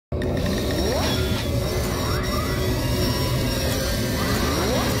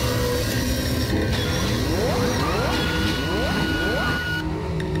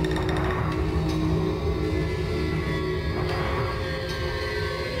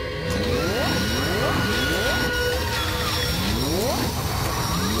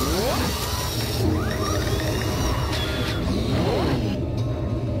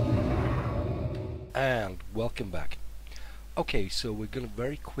Okay, so we're going to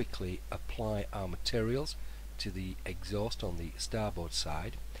very quickly apply our materials to the exhaust on the starboard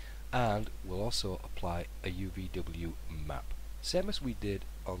side, and we'll also apply a UVW map, same as we did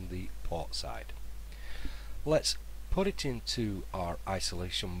on the port side. Let's put it into our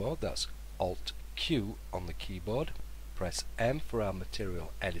isolation mode. That's Alt Q on the keyboard. Press M for our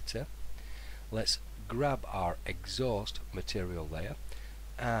material editor. Let's grab our exhaust material layer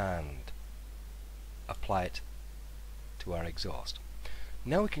and apply it to our exhaust.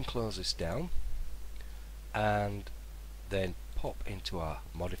 Now we can close this down and then pop into our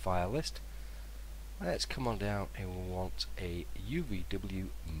modifier list. Let's come on down and we want a UVW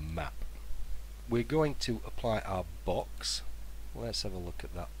map. We're going to apply our box. Let's have a look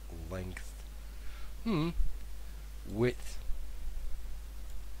at that length, width,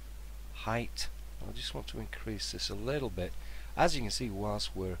 height. I just want to increase this a little bit. As you can see,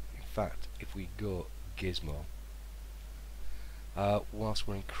 whilst we're, in fact, if we go gizmo, whilst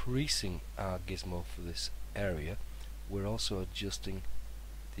we're increasing our gizmo for this area, we're also adjusting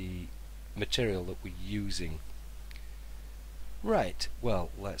the material that we're using. Right, well,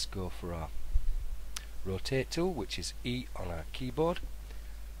 let's go for our rotate tool, which is E on our keyboard,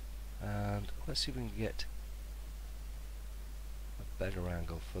 and let's see if we can get a better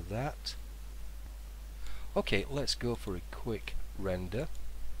angle for that. Okay, let's go for a quick render.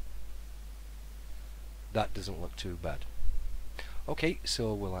 That doesn't look too bad. Okay,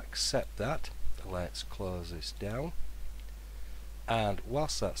 so we'll accept that. Let's close this down, and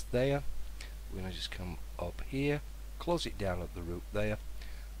whilst that's there, we're going to just come up here, close it down at the root there,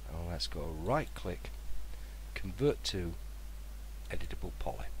 and let's go right click, convert to editable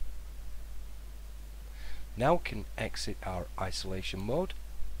poly. Now we can exit our isolation mode.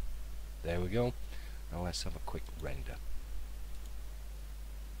 There we go. Now let's have a quick render.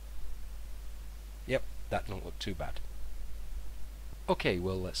 Yep, that don't look too bad. Okay,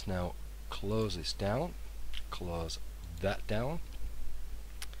 well, let's now close this down, close that down.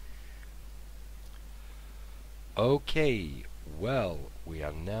 Okay, well, we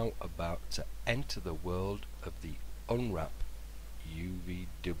are now about to enter the world of the Unwrap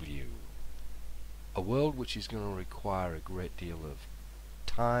UVW, a world which is going to require a great deal of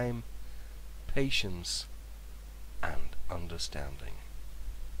time, patience and understanding.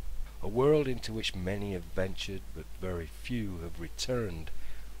 A world into which many have ventured, but very few have returned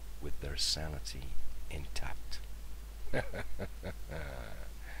with their sanity intact.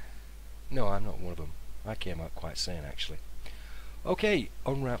 No, I'm not one of them. I came out quite sane, actually. Okay,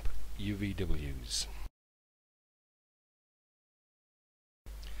 Unwrap UVWs.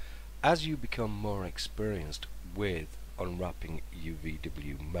 As you become more experienced with unwrapping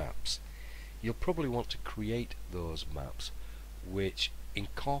UVW maps, you'll probably want to create those maps which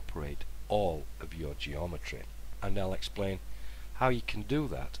incorporate all of your geometry, and I'll explain how you can do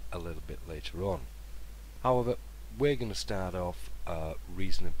that a little bit later on. However, we're going to start off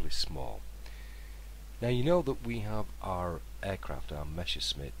reasonably small. Now, you know that we have our aircraft, our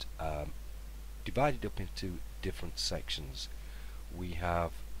Messerschmitt, divided up into different sections. We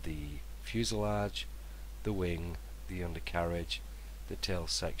have the fuselage, the wing, the undercarriage, the tail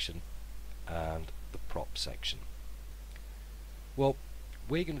section and the prop section. Well,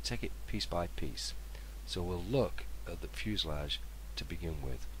 we're going to take it piece by piece, so we'll look at the fuselage to begin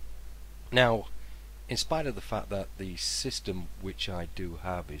with. Now, in spite of the fact that the system which I do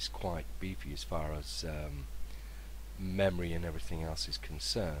have is quite beefy as far as memory and everything else is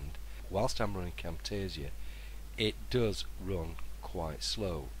concerned, whilst I'm running Camtasia, it does run quite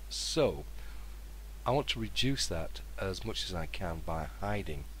slow. So I want to reduce that as much as I can by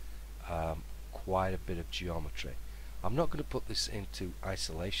hiding quite a bit of geometry. I'm not going to put this into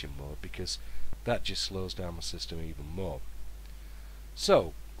isolation mode because that just slows down my system even more.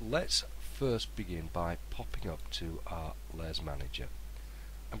 So let's first begin by popping up to our layers manager.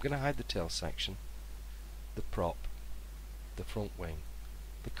 I'm going to hide the tail section, the prop, the front wing,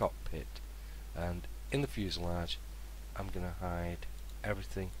 the cockpit, and in the fuselage I'm going to hide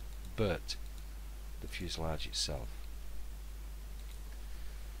everything but the fuselage itself.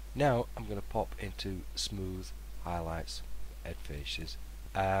 Now I'm going to pop into smooth, highlights, head faces,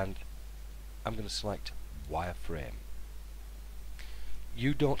 and I'm going to select wireframe.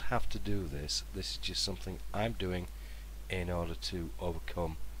 You don't have to do this. This is just something I'm doing in order to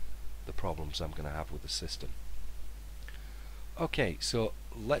overcome the problems I'm going to have with the system. Okay, so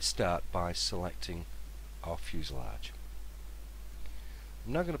let's start by selecting our fuselage.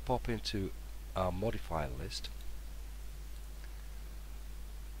 I'm now going to pop into our modifier list,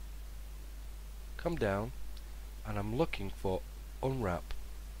 come down, and I'm looking for Unwrap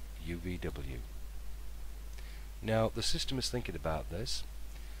UVW. Now the system is thinking about this,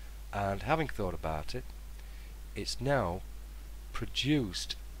 and having thought about it, it's now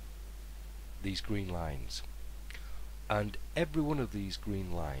produced these green lines, and every one of these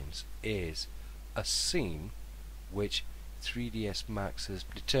green lines is a seam which 3ds Max has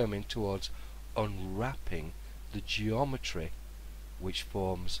determined towards unwrapping the geometry which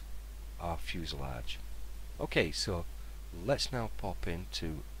forms our fuselage. Okay, so let's now pop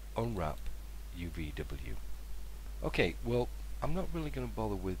into unwrap UVW. Okay, well, I'm not really going to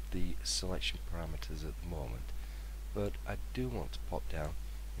bother with the selection parameters at the moment, but I do want to pop down.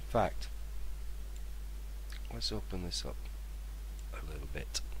 In fact, let's open this up a little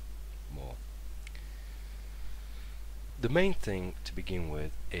bit more. The main thing to begin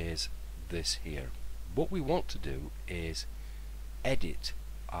with is this here. What we want to do is edit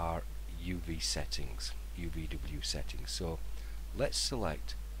our UV settings, UVW settings. So let's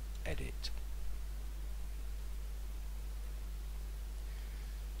select edit.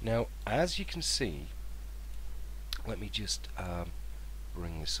 Now, as you can see, let me just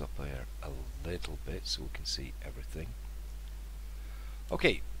bring this up here a little bit so we can see everything.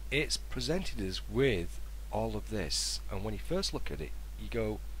 Okay, it's presented us with all of this, and when you first look at it, you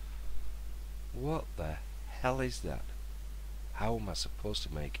go, what the hell is that? How am I supposed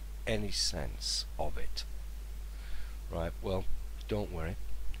to make any sense of it? Right, well, don't worry,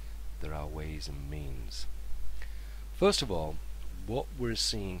 there are ways and means. First of all, what we're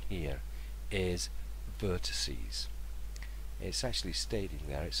seeing here is vertices. It's actually stating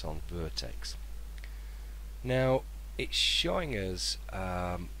there it's on vertex. Now it's showing us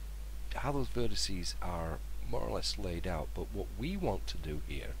how those vertices are more or less laid out, but what we want to do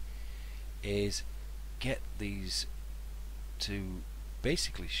here is get these to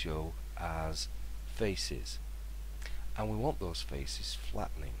basically show as faces, and we want those faces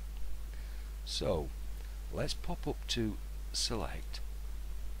flattening. So let's pop up to select,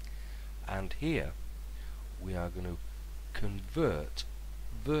 and here we are going to convert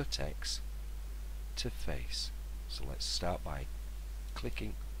vertex to face. So let's start by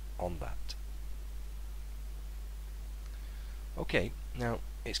clicking on that. Okay, now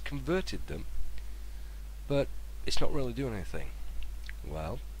it's converted them, but it's not really doing anything.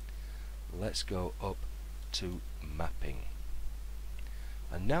 Well, let's go up to mapping,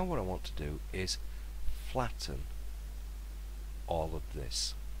 and now what I want to do is flatten all of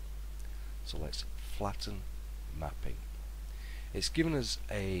this. So let's flatten mapping. It's given us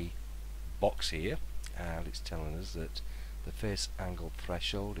a box here, and it's telling us that the face angle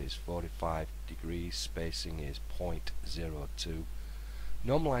threshold is 45 degrees, spacing is 0.02.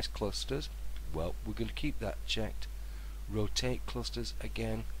 Normalize clusters, well, we're going to keep that checked. Rotate clusters,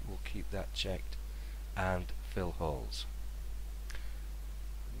 again, we'll keep that checked. And fill holes,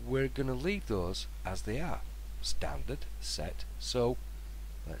 we're going to leave those as they are, standard, set. So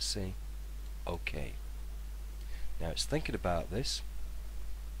let's see, OK. Now it's thinking about this.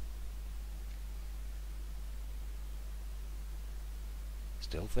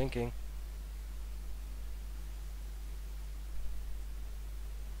 Still thinking.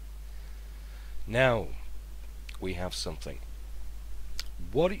 Now we have something.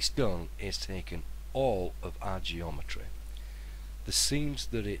 What it's done is taken all of our geometry, the seams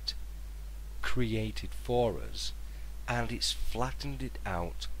that it created for us, and it's flattened it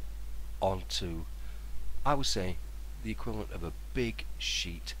out onto, I would say, the equivalent of a big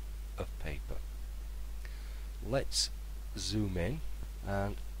sheet of paper. Let's zoom in,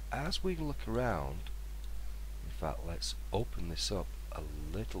 and as we look around, in fact let's open this up a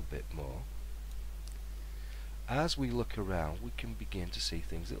little bit more. As we look around, we can begin to see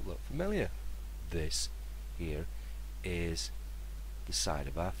things that look familiar. This here is the side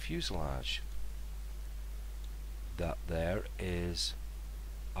of our fuselage. That there is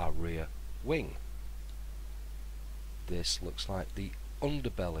our rear wing. This looks like the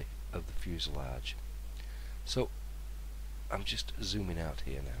underbelly of the fuselage. So I'm just zooming out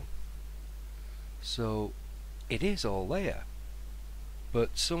here now. So it is all there,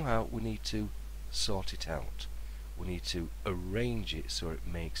 but somehow we need to sort it out. We need to arrange it so it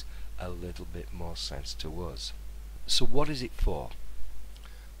makes a little bit more sense to us. So what is it for?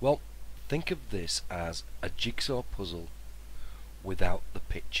 Well, think of this as a jigsaw puzzle without the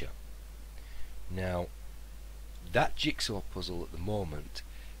picture. Now that jigsaw puzzle at the moment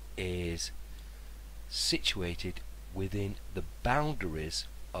is situated within the boundaries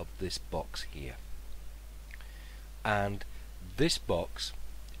of this box here, and this box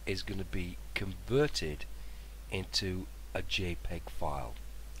is going to be converted into a JPEG file,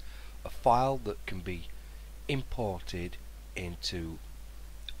 a file that can be imported into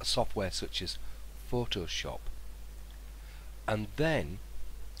a software such as Photoshop and then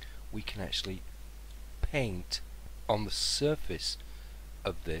we can actually paint on the surface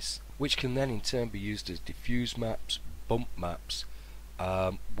of this, which can then in turn be used as diffuse maps, bump maps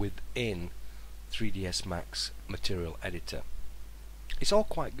within 3ds Max material editor. It's all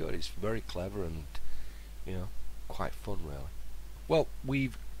quite good. It's very clever and, you know, quite fun really. Well,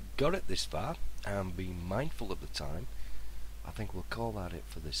 we've got it this far, and being mindful of the time, I think we'll call that it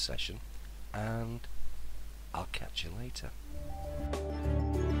for this session, and I'll catch you later.